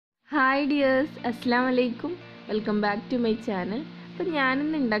Hi dears, അസ്സാം വലൈക്കും. Welcome back to my channel. അപ്പോൾ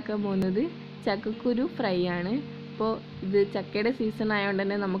ഞാനിന്ന് ഉണ്ടാക്കാൻ പോകുന്നത് ചക്കക്കുരു ഫ്രൈ ആണ്. അപ്പോൾ ഇത് ചക്കയുടെ സീസൺ ആയതുകൊണ്ട്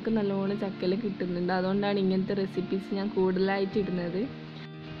തന്നെ നമുക്ക് നല്ലോണം ചക്കയിൽ കിട്ടുന്നുണ്ട്. അതുകൊണ്ടാണ് ഇങ്ങനത്തെ റെസിപ്പീസ് ഞാൻ കൂടുതലായിട്ട് ഇടുന്നത്.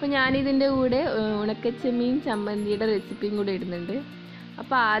 അപ്പോൾ ഞാനിതിൻ്റെ കൂടെ ഉണക്കച്ചെമ്മീൻ ചമ്മന്തിയുടെ റെസിപ്പിയും കൂടെ ഇടുന്നുണ്ട്.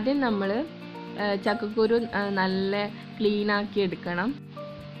 അപ്പോൾ ആദ്യം നമ്മൾ ചക്കക്കുരു നല്ല ക്ലീനാക്കി എടുക്കണം.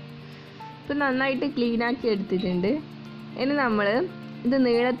 ഇപ്പോൾ നന്നായിട്ട് ക്ലീനാക്കി എടുത്തിട്ടുണ്ട്. ഇനി നമ്മൾ ഇത്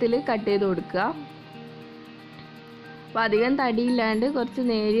നീളത്തിൽ കട്ട് ചെയ്ത് കൊടുക്കുക. അപ്പോൾ അധികം തടിയില്ലാണ്ട് കുറച്ച്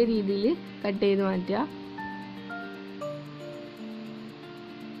നേരിയ രീതിയിൽ കട്ട് ചെയ്ത് മാറ്റുക.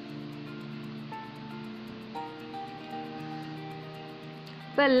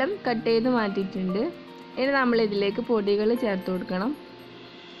 ഇപ്പോൾ എല്ലാം കട്ട് ചെയ്ത് മാറ്റിയിട്ടുണ്ട്. ഇനി നമ്മൾ ഇതിലേക്ക് പൊടികൾ ചേർത്ത് കൊടുക്കണം.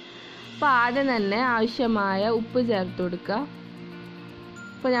 അപ്പോൾ ആദ്യം തന്നെ ആവശ്യമായ ഉപ്പ് ചേർത്ത് കൊടുക്കുക.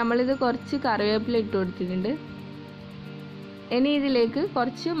 അപ്പോൾ നമ്മളിത് കുറച്ച് കറിവേപ്പില ഇട്ട് കൊടുത്തിട്ടുണ്ട്. ഇനി ഇതിലേക്ക്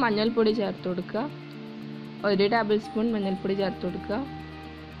കുറച്ച് മഞ്ഞൾപ്പൊടി ചേർത്ത് കൊടുക്കുക. 1 ടേബിൾ സ്പൂൺ മഞ്ഞൾപ്പൊടി ചേർത്ത് കൊടുക്കുക.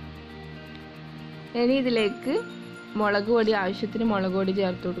 ഇനി ഇതിലേക്ക് മുളക് പൊടി, ആവശ്യത്തിന് മുളക് പൊടി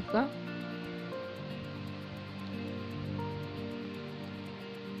ചേർത്ത് കൊടുക്കുക.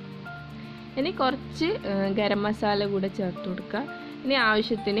 ഇനി കുറച്ച് ഗരം മസാല കൂടെ ചേർത്ത് കൊടുക്കുക. ഇനി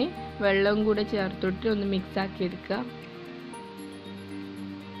ആവശ്യത്തിന് വെള്ളം കൂടെ ചേർത്തിട്ട് ഒന്ന് മിക്സ് ആക്കി എടുക്കുക.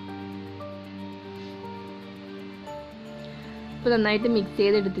 ഇപ്പോൾ നന്നായിട്ട് മിക്സ്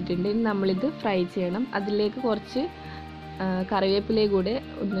ചെയ്തെടുത്തിട്ടുണ്ട്. ഇനി നമ്മളിത് ഫ്രൈ ചെയ്യണം. അതിലേക്ക് കുറച്ച് കറിവേപ്പില കൂടെ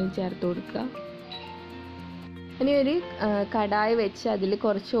ഒന്ന് ചേർത്ത് കൊടുക്കുക. ഇനി ഒരു കടായി വെച്ച് അതിൽ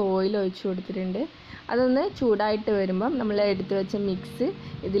കുറച്ച് ഓയിൽ ഒഴിച്ച് കൊടുത്തിട്ടുണ്ട്. അതൊന്ന് ചൂടായിട്ട് വരുമ്പം നമ്മൾ എടുത്ത് വെച്ച മിക്സ്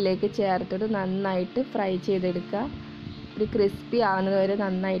ഇതിലേക്ക് ചേർത്തിട്ട് നന്നായിട്ട് ഫ്രൈ ചെയ്തെടുക്കുക. ഒരു ക്രിസ്പി ആവുന്നത് വരെ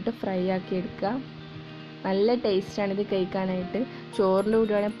നന്നായിട്ട് ഫ്രൈ ആക്കി എടുക്കുക. നല്ല ടേസ്റ്റാണ് ഇത് കഴിക്കാനായിട്ട്. ചോറിൻ്റെ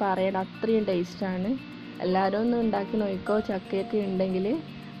കൂടെയാണെങ്കിൽ പറയണം, അത്രയും ടേസ്റ്റാണ്. എല്ലാവരും ഒന്ന് ഉണ്ടാക്കി നോക്കിക്കോ, ചക്കയൊക്കെ ഉണ്ടെങ്കിൽ.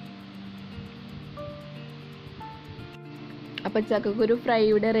 അപ്പോൾ ചക്കക്കുരു ഫ്രൈ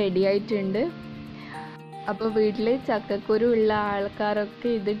ഇവിടെ റെഡി ആയിട്ടുണ്ട്. അപ്പോൾ വീട്ടിൽ ചക്കക്കുരു ഉള്ള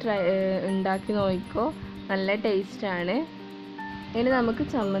ആൾക്കാരൊക്കെ ഇത് ഉണ്ടാക്കി നോക്കിക്കോ, നല്ല ടേസ്റ്റാണ്. ഇനി നമുക്ക്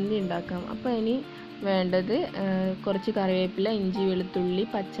ചമ്മന്തി ഉണ്ടാക്കാം. അപ്പോൾ ഇനി വേണ്ടത് കുറച്ച് കറിവേപ്പില, ഇഞ്ചി, വെളുത്തുള്ളി,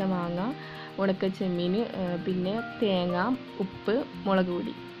 പച്ചമാങ്ങ, ഉണക്കച്ചെമ്മീൻ, പിന്നെ തേങ്ങ, ഉപ്പ്, മുളക്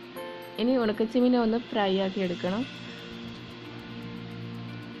പൊടി. ഇനി ഉണക്കച്ചെമ്മീനെ ഒന്ന് ഫ്രൈ ആക്കി എടുക്കണം.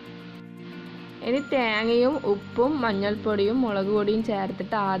 ഇനി തേങ്ങയും ഉപ്പും മഞ്ഞൾപ്പൊടിയും മുളക് പൊടിയും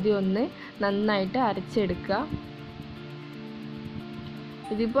ചേർത്തിട്ട് ആദ്യം ഒന്ന് നന്നായിട്ട് അരച്ചെടുക്കുക.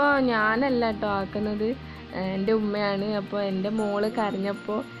 ഇതിപ്പോൾ ഞാനല്ല കേട്ടോ ആക്കുന്നത്, എൻ്റെ ഉമ്മയാണ്. അപ്പോൾ എൻ്റെ മോള്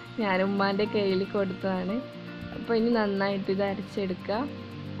കരഞ്ഞപ്പോൾ ഞാൻ ഉമ്മാൻ്റെ കയ്യിൽ കൊടുത്തതാണ്. അപ്പോൾ ഇനി നന്നായിട്ട് ഇത് അരച്ചെടുക്കുക.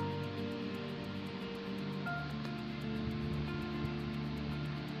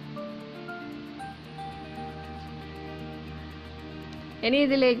 ഇനി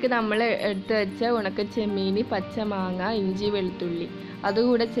ഇതിലേക്ക് നമ്മൾ എടുത്ത് വെച്ച ഉണക്കച്ചെമ്മീൻ, പച്ചമാങ്ങ, ഇഞ്ചി, വെളുത്തുള്ളി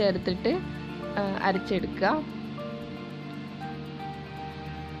അതുകൂടെ ചേർത്തിട്ട് അരച്ചെടുക്കുക.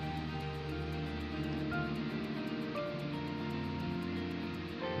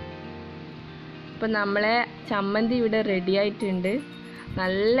 ഇപ്പം നമ്മളെ ചമ്മന്തി ഇവിടെ റെഡി ആയിട്ടുണ്ട്.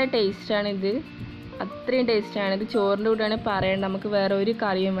 നല്ല ടേസ്റ്റാണിത്, അത്രയും ടേസ്റ്റാണ്. ഇത് ചോറിൻ്റെ കൂടെയാണ് പറയേണ്ടത്, നമുക്ക് വേറെ ഒരു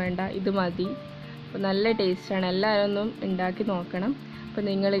കറിയും വേണ്ട, ഇത് മതി. അപ്പോൾ നല്ല ടേസ്റ്റാണ്. എല്ലാവരും ഒന്നും ഉണ്ടാക്കി നോക്കണം. അപ്പോൾ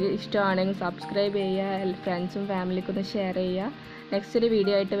നിങ്ങൾ ഇഷ്ടമാണെങ്കിൽ സബ്സ്ക്രൈബ് ചെയ്യുക, ഫ്രണ്ട്സും ഫാമിലിക്കൊന്ന് ഷെയർ ചെയ്യുക. നെക്സ്റ്റ് ഒരു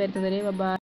വീഡിയോ ആയിട്ട് വരുന്നവരെ ബൈ.